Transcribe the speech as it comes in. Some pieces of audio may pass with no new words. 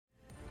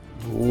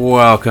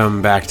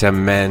Welcome back to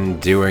Men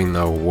Doing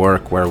the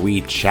Work, where we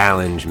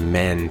challenge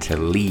men to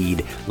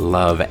lead,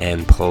 love,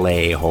 and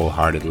play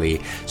wholeheartedly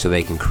so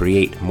they can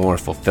create more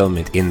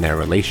fulfillment in their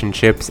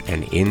relationships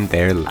and in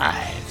their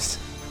lives.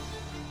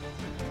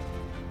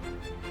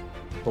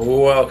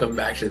 Welcome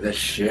back to the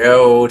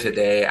show.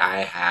 Today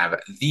I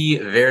have the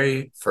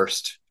very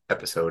first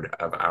episode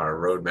of our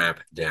roadmap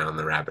down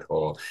the rabbit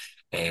hole,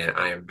 and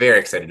I am very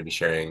excited to be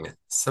sharing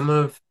some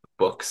of the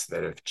books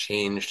that have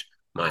changed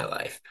my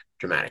life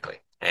dramatically,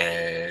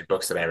 and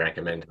books that I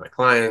recommend to my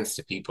clients,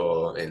 to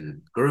people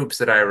in groups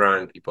that I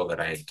run, people that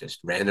I just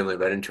randomly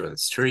run into on the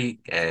street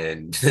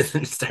and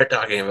start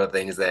talking about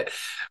things that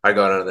are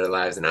going on in their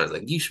lives. And I was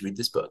like, you should read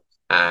this book.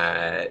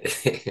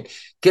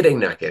 Kidding,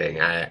 not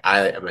kidding. I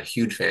am a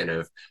huge fan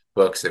of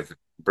books, of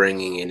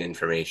bringing in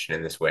information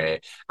in this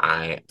way.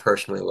 I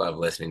personally love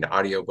listening to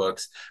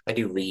audiobooks. I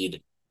do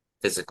read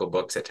physical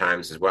books at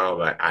times as well,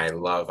 but I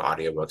love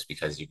audiobooks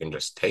because you can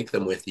just take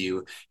them with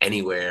you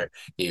anywhere.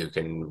 You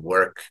can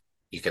work,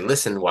 you can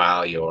listen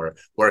while you're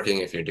working,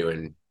 if you're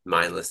doing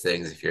mindless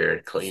things, if you're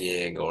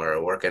cleaning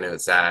or working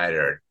outside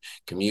or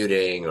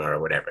commuting or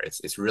whatever.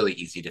 It's really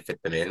easy to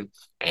fit them in.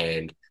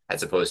 And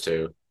as opposed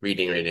to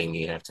reading,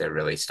 you have to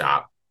really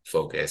stop,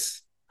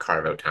 focus,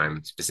 carve out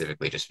time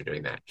specifically just for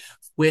doing that,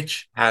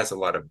 which has a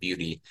lot of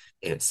beauty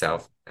in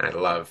itself. And I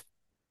love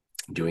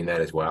doing that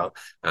as well.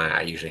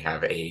 I usually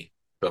have a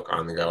book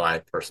on the go. I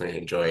personally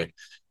enjoy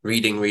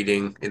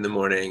reading in the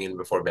morning and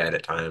before bed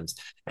at times.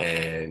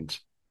 And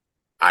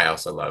I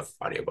also love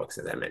audiobooks,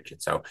 as I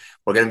mentioned. So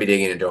we're going to be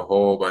digging into a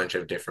whole bunch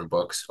of different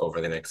books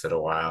over the next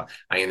little while.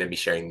 I'm going to be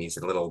sharing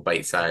these little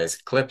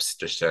bite-sized clips,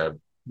 just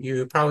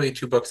probably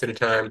 2 books at a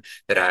time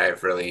that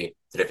have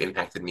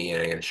impacted me.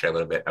 And I'm going to share a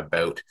little bit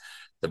about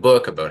the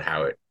book,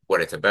 about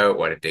what it's about,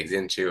 what it digs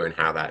into, and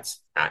how that's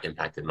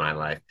impacted my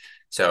life.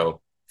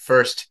 So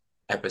first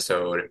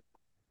episode,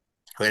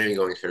 I'm going to be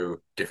going through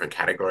different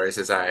categories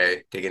as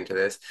I dig into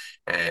this.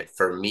 And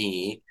for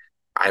me,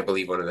 I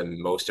believe one of the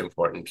most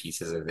important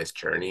pieces of this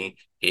journey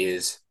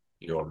is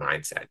your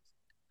mindset.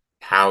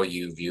 How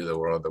you view the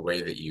world, the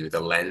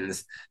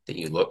lens that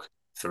you look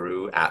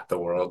through at the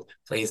world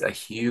plays a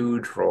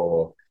huge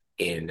role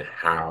in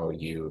how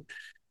you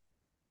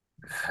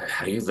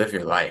live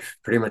your life.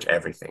 Pretty much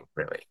everything,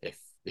 really.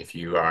 If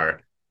you are,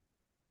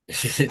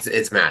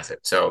 it's massive.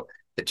 So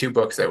the 2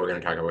 books that we're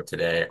going to talk about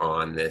today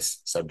on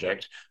this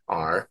subject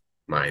are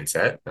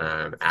Mindset,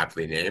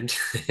 aptly named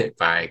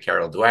by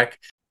Carol Dweck,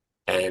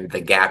 and The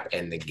Gap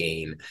and the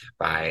Gain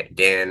by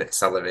Dan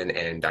Sullivan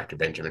and Dr.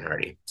 Benjamin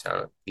Hardy.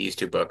 So these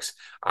 2 books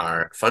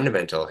are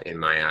fundamental in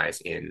my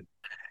eyes in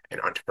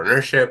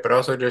entrepreneurship, but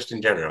also just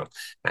in general.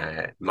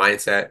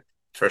 Mindset,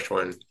 first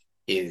one,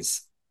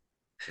 is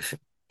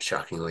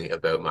shockingly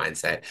about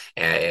mindset,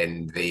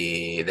 and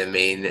the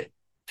main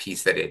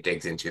piece that it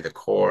digs into, the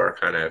core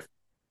kind of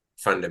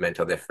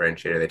fundamental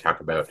differentiator they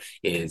talk about,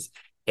 is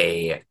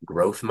a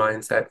growth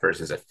mindset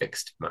versus a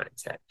fixed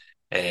mindset.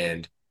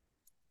 And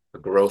a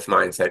growth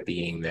mindset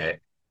being that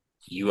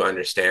you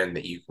understand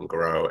that you can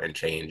grow and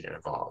change and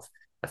evolve.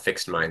 A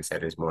fixed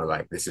mindset is more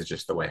like, this is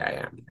just the way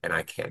I am and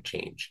I can't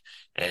change.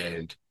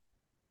 And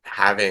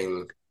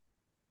having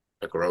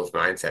a growth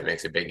mindset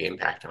makes a big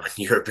impact on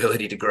your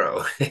ability to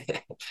grow.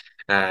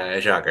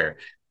 Shocker.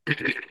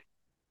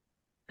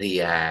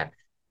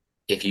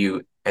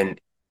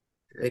 And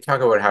they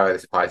talk about how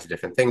this applies to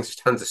different things. There's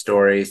tons of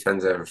stories,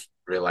 tons of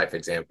real life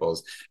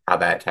examples, how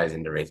that ties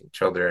into raising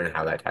children,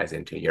 how that ties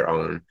into your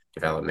own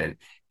development.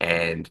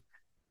 And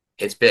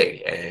it's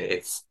big. And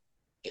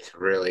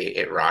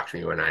it rocked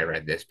me when I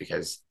read this,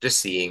 because just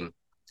seeing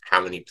how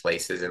many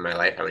places in my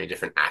life, how many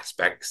different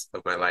aspects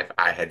of my life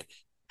I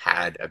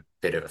had a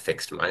bit of a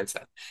fixed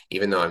mindset,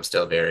 even though I'm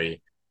still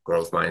very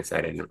growth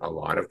mindset in a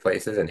lot of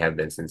places and have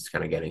been since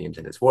kind of getting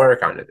into this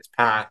work, onto this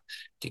path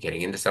to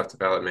getting into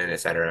self-development,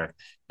 etc.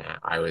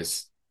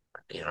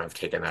 I've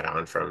taken that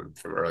on from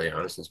early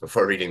on, since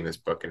before reading this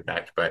book, in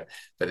fact, but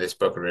this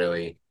book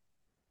really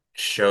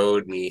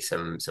showed me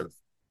some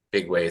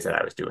big ways that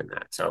I was doing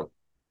that. So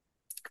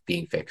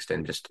being fixed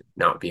and just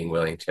not being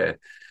willing to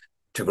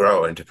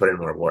grow and to put in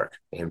more work.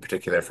 In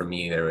particular, for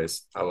me, there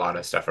was a lot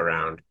of stuff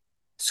around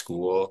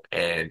school,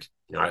 and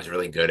I was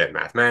really good at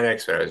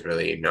mathematics, but I was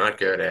really not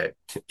good at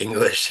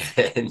English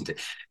and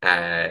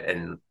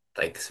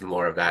like some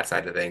more of that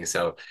side of things.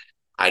 So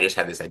I just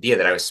had this idea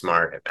that I was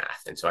smart at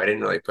math, and so I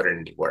didn't really put in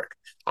any work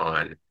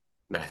on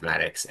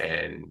mathematics,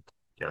 and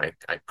I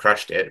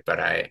crushed it, but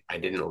I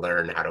didn't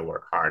learn how to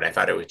work hard. I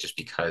thought it was just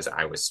because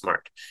I was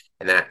smart,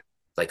 and that,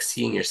 like,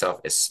 seeing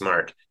yourself as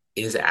smart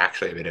is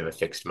actually a bit of a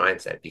fixed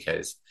mindset,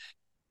 because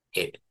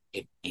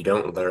you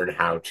don't learn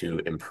how to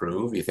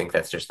improve. You think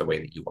that's just the way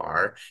that you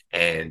are,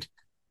 and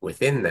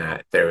within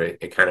that,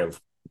 it kind of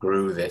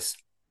grew this,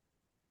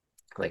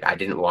 like, I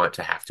didn't want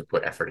to have to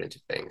put effort into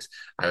things.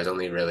 I was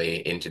only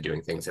really into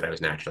doing things that I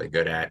was naturally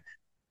good at,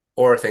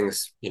 or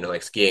things,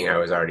 like skiing, I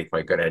was already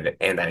quite good at it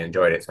and I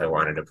enjoyed it. So I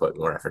wanted to put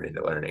more effort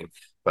into learning.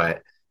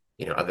 But,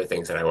 other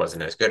things that I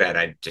wasn't as good at,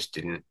 I just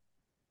didn't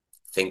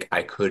think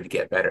I could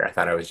get better. I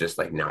thought I was just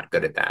like not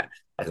good at that,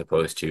 as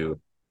opposed to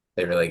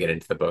they really get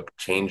into the book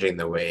changing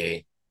the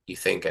way you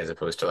think, as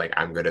opposed to like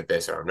I'm good at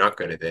this or I'm not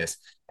good at this,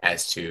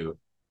 as to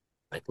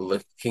like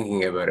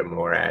thinking about it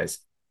more as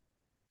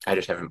I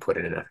just haven't put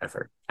in enough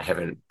effort. I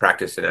haven't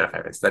practiced enough. I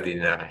haven't studied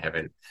enough. I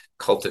haven't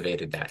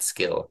cultivated that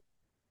skill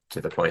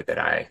to the point that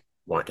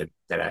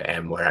that I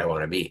am where I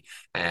want to be.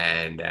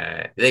 And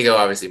they go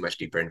obviously much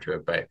deeper into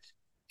it, but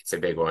it's a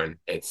big one.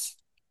 It's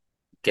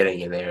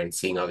getting in there and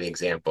seeing all the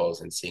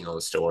examples and seeing all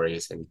the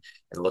stories and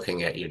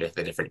looking at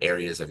the different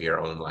areas of your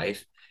own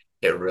life.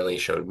 It really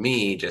showed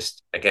me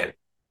just, again,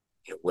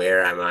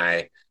 where am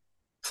I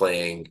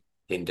playing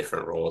in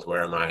different roles?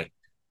 Where am I,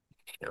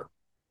 you know,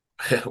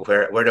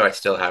 where do I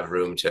still have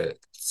room to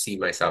see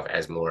myself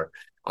as more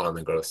on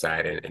the growth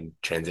side and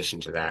transition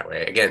to that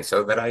way again,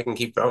 so that I can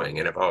keep growing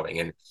and evolving.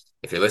 And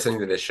if you're listening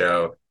to this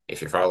show,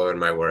 if you're following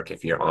my work,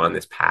 if you're on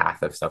this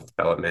path of self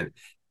development,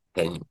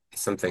 then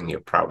it's something you're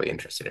probably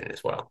interested in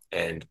as well.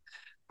 And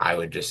I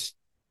would just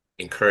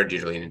encourage you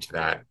to lean into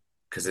that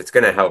because it's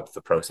going to help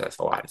the process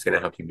a lot. It's going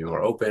to help you be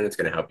more open. It's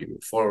going to help you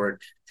move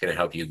forward. It's going to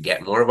help you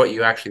get more of what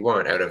you actually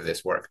want out of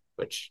this work,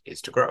 which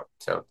is to grow.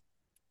 So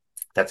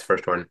that's the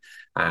first one.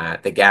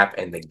 The Gap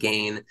and the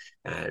Gain.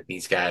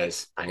 These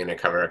guys, I'm going to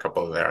cover a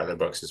couple of their other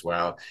books as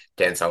well.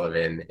 Dan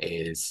Sullivan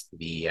is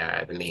the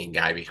main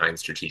guy behind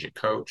Strategic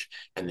Coach,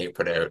 and they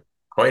put out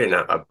quite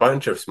a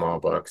bunch of small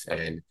books.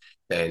 And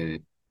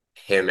then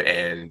him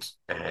and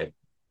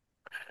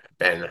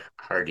Ben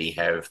Hardy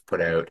have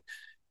put out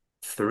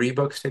three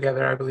books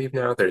together, I believe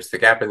now. There's The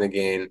Gap and the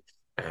Gain,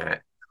 uh,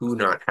 Who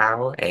Not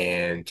How,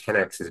 and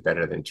 10x is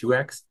better than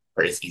 2x,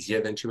 or is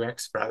easier than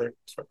 2x, rather.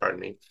 So, pardon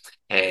me.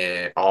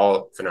 And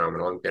all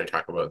phenomenal. I'm going to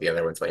talk about the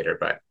other ones later,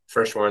 but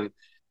first one,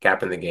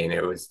 Gap and the Gain,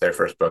 it was their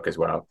first book as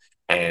well,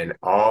 and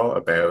all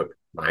about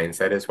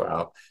mindset as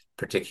well,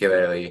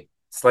 particularly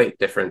slight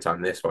difference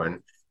on this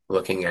one,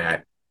 looking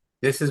at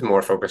this is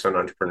more focused on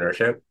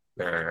entrepreneurship.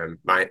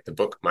 The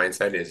book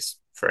Mindset is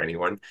for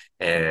anyone,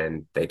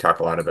 and they talk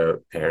a lot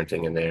about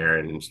parenting in there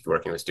and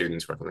working with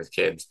students, working with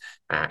kids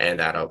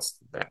and adults,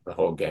 the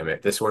whole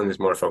gamut. This one is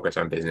more focused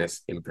on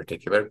business in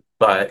particular,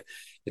 but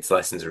its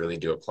lessons really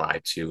do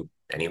apply to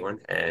anyone.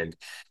 And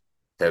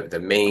the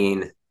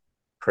main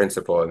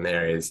principle in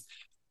there is: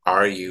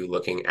 are you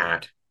looking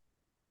at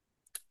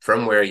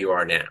from where you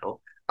are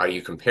now? Are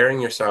you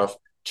comparing yourself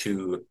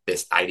to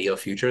this ideal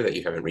future that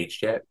you haven't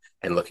reached yet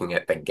and looking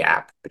at the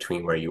gap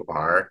between where you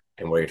are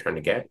and where you're trying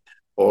to get?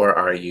 Or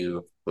are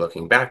you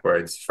looking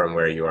backwards from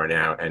where you are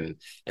now and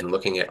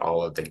looking at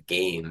all of the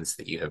gains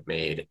that you have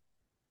made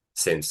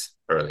since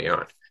early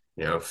on?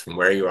 You know, from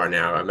where you are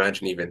now,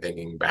 imagine even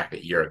thinking back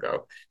a year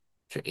ago.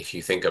 If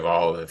you think of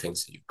all of the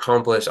things that you've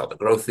accomplished, all the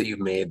growth that you've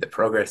made, the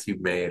progress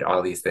you've made,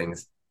 all these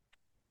things,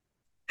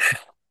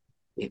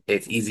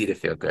 it's easy to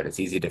feel good. It's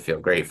easy to feel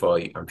grateful.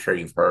 I'm sure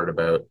you've heard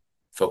about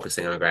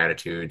focusing on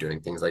gratitude,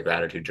 doing things like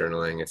gratitude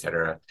journaling,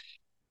 etc.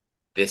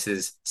 This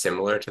is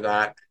similar to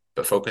that,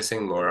 but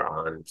focusing more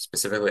on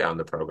specifically on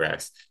the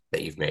progress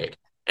that you've made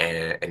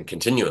and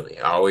continually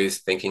always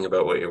thinking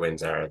about what your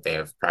wins are. They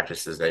have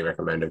practices they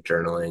recommend of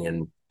journaling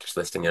and just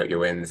listing out your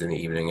wins in the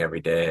evening every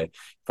day,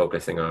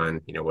 focusing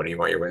on, what do you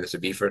want your wins to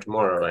be for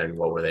tomorrow and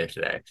what were they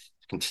today?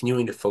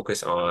 Continuing to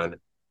focus on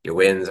your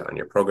wins, on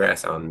your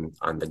progress, on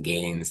the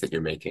gains that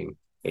you're making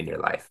in your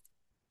life,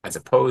 as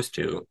opposed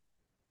to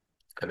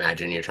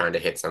imagine you're trying to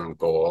hit some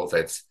goal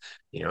that's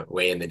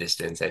way in the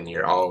distance and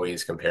you're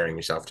always comparing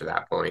yourself to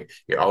that point.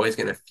 You're always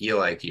going to feel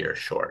like you're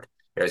short.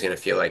 You're always going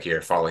to feel like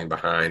you're falling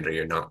behind or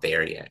you're not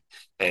there yet.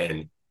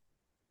 And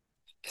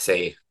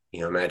say,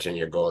 imagine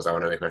your goal is I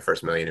want to make my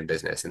first million in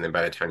business, and then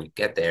by the time you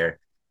get there,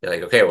 you're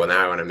like, okay, well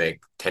now I want to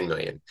make 10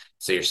 million.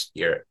 So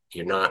you're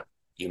not,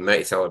 you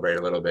might celebrate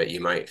a little bit,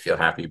 you might feel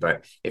happy,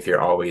 but if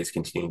you're always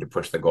continuing to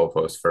push the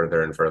goalpost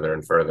further and further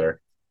and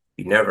further,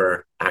 you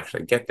never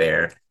actually get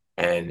there.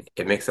 And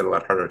it makes it a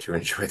lot harder to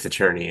enjoy the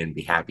journey and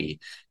be happy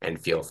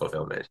and feel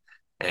fulfillment.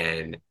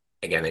 And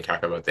again, they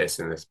talk about this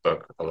in this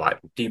book a lot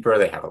deeper.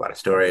 They have a lot of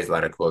stories, a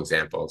lot of cool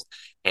examples.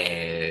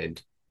 And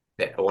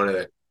one of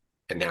the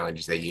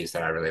analogies they used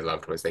that I really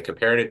loved was they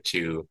compared it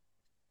to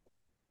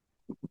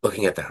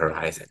looking at the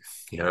horizon.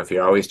 If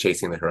you're always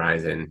chasing the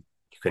horizon,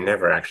 you can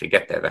never actually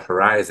get there. The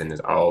horizon is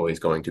always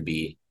going to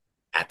be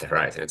at the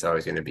horizon. It's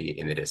always going to be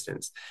in the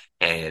distance.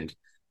 And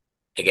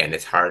again,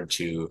 it's hard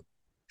to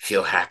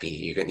feel happy.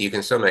 You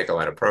can still make a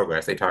lot of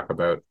progress. They talk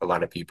about a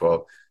lot of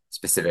people,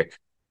 specific,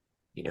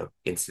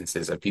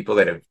 instances of people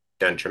that have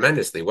done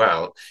tremendously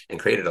well and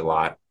created a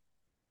lot,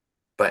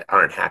 but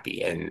aren't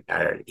happy and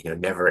are,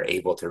 never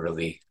able to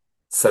really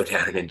slow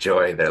down and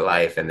enjoy their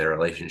life and their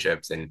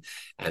relationships and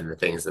the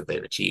things that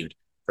they've achieved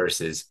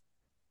versus,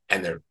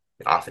 and they're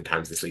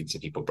oftentimes this leads to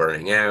people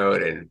burning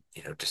out and,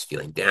 just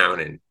feeling down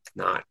and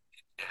not,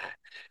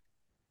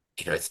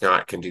 it's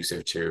not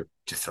conducive to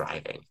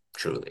thriving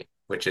truly,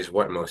 which is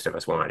what most of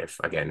us want. If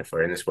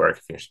we're in this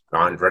work, if you're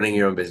on running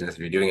your own business, if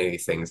you're doing any of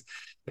these things,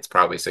 it's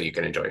probably so you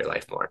can enjoy your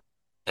life more.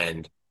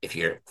 And if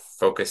your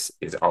focus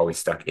is always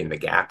stuck in the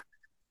gap,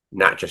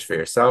 not just for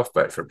yourself,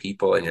 but for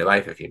people in your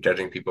life. If you're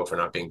judging people for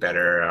not being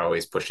better,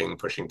 always pushing,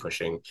 pushing,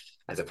 pushing,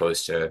 as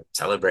opposed to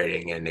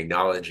celebrating and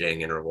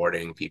acknowledging and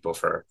rewarding people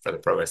for the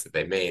progress that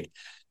they've made,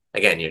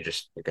 again, you're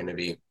going to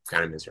be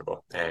kind of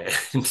miserable. And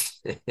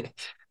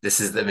this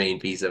is the main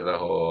piece of the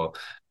whole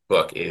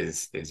book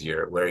is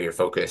your where your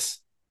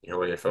focus,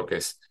 where your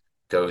focus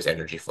goes,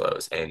 energy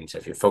flows. And so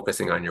if you're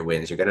focusing on your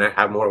wins, you're going to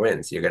have more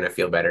wins. You're going to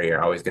feel better.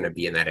 You're always going to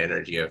be in that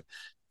energy of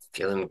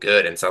feeling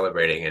good and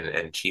celebrating and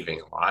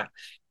achieving a lot.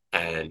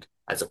 And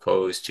as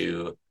opposed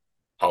to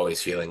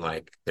always feeling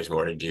like there's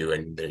more to do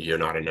and you're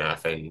not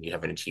enough and you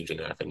haven't achieved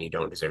enough and you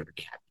don't deserve to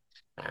be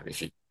happy.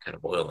 If you kind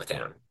of boil it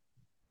down,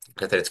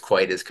 not that it's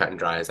quite as cut and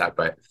dry as that,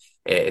 but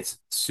it's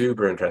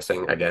super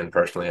interesting. Again,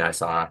 personally, I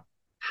saw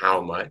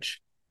how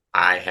much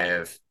I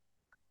have,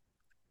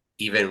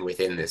 even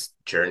within this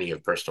journey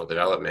of personal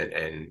development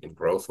and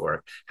growth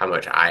work, how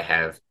much I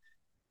have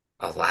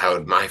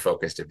allowed my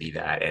focus to be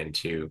that, and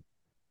to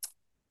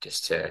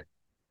just to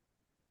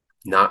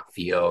not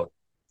feel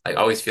like,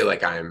 always feel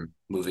like I'm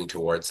moving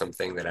towards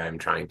something, that I'm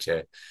trying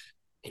to,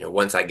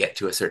 once I get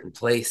to a certain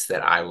place,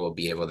 that I will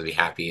be able to be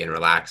happy and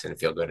relax and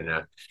feel good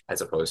enough,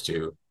 as opposed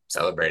to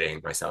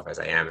celebrating myself as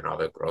I am and all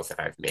the growth that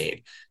I've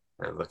made.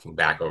 Looking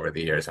back over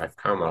the years, I've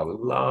come a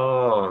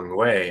long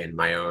way in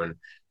my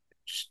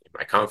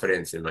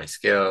confidence, in my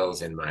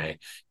skills, in my,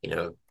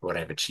 what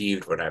I've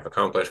achieved, what I've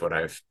accomplished, what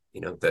I've,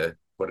 the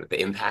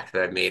impact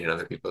that I've made in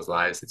other people's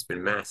lives. It's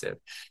been massive.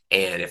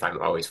 And if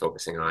I'm always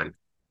focusing on,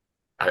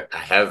 I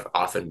have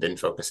often been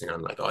focusing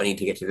on like, oh, I need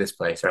to get to this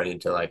place, or I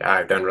need to like,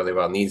 I've done really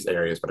well in these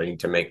areas, but I need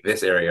to make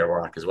this area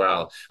work as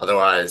well.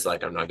 Otherwise,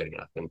 like, I'm not good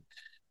enough. And,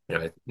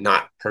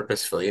 not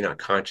purposefully, not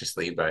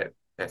consciously, but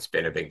that's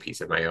been a big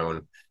piece of my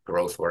own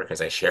growth work,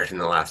 as I shared in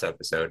the last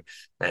episode,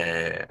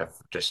 of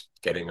just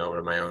getting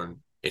over my own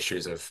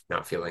issues of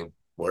not feeling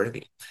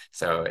worthy.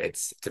 So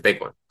it's a big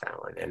one,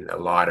 that one. And a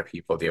lot of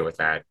people deal with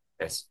that.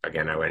 As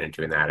again, I went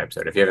into in that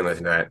episode. If you haven't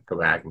listened to that, go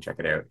back and check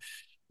it out.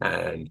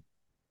 And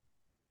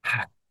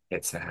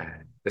it's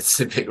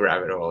a big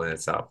rabbit hole in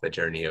itself, the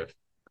journey of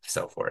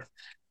self-worth.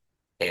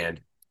 And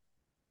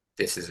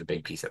this is a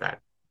big piece of that,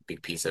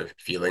 big piece of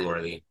feeling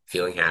worthy,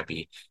 feeling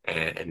happy,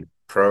 and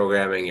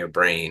programming your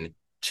brain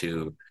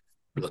to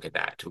look at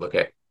that, to look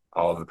at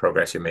all the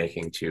progress you're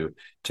making, to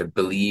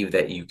believe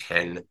that you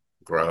can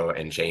grow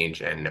and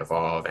change and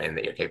evolve, and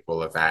that you're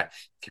capable of that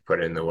if you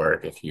put in the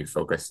work, if you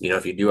focus,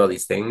 if you do all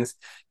these things,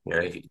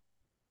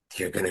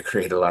 you're going to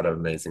create a lot of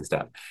amazing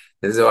stuff.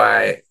 This is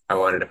why I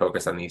wanted to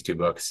focus on these two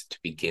books to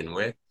begin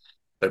with.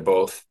 They're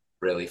both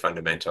really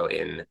fundamental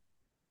in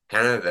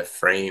kind of the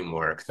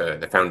framework,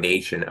 the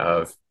foundation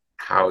of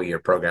how you're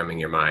programming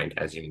your mind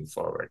as you move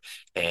forward.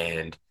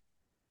 And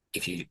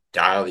if you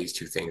dial these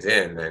two things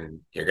in,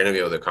 then you're going to be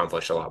able to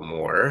accomplish a lot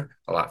more,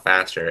 a lot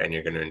faster, and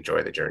you're going to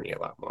enjoy the journey a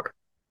lot more.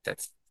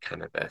 That's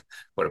kind of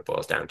what it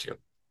boils down to.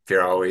 If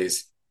you're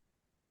always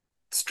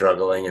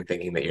struggling and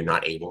thinking that you're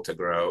not able to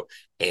grow,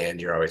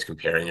 and you're always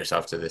comparing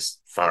yourself to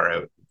this far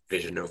out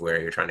vision of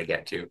where you're trying to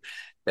get to,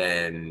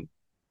 then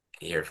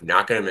you're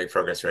not going to make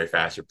progress very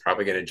fast. You're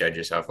probably going to judge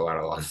yourself a lot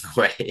along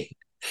the way,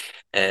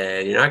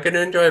 and you're not going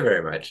to enjoy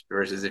very much.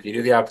 Versus if you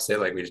do the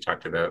opposite, like we just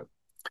talked about,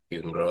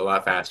 you can grow a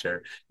lot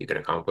faster, you can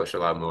accomplish a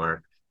lot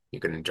more, you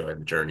can enjoy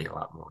the journey a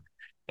lot more.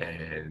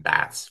 And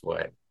that's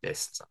what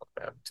this is all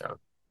about. So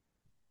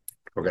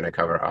we're going to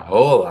cover a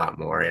whole lot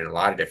more in a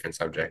lot of different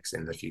subjects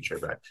in the future,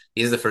 but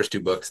these are the first two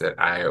books that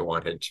I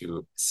wanted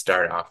to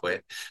start off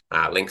with.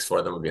 Links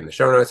for them will be in the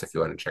show notes if you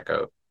want to check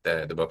out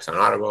the books on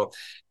Audible.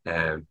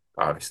 And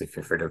obviously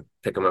feel free to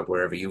pick them up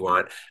wherever you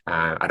want.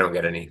 I don't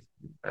get any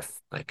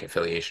like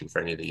affiliation for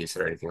any of these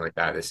or anything like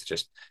that. This is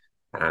just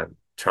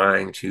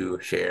trying to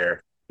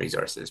share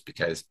resources,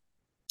 because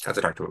as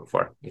I talked about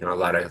before, a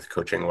lot of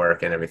coaching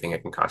work and everything,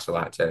 it can cost a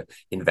lot to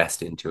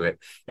invest into it,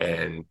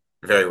 and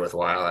very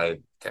worthwhile. I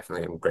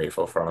definitely am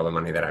grateful for all the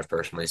money that I've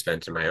personally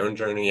spent in my own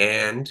journey,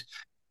 and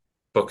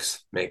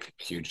books make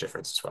a huge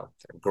difference as well.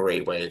 It's a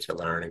great way to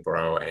learn and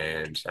grow,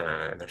 and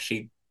they're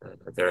cheap,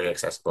 very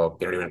accessible.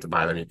 You don't even have to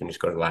buy them. You can just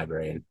go to the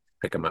library and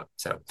pick them up.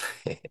 So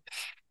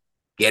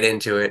get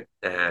into it.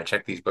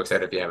 Check these books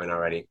out if you haven't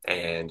already.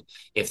 And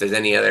if there's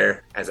any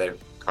other, as I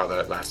called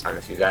out last time,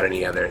 if you've got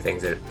any other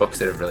books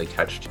that have really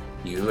touched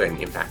you and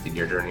impacted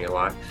your journey a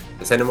lot,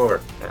 then send them over.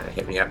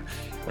 Hit me up,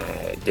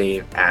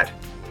 Dave at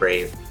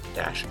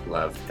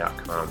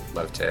brave-love.com.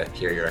 Love to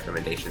hear your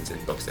recommendations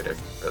and books that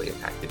have really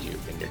impacted you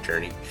in your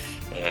journey.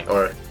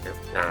 Or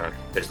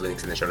there's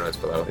links in the show notes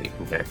below that you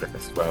can connect with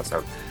us as well.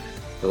 So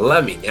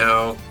let me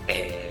know,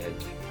 and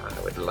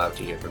I would love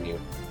to hear from you.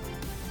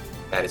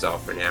 That is all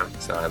for now.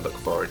 So I look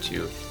forward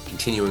to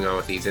continuing on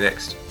with these. The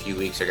next few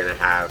weeks are going to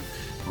have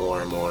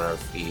more and more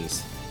of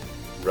these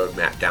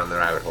roadmap down the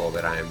rabbit hole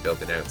that I am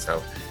building out.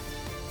 So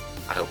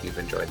I hope you've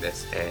enjoyed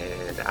this,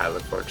 and I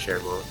look forward to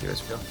sharing more with you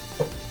as we go.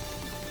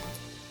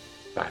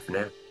 Bye for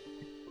now.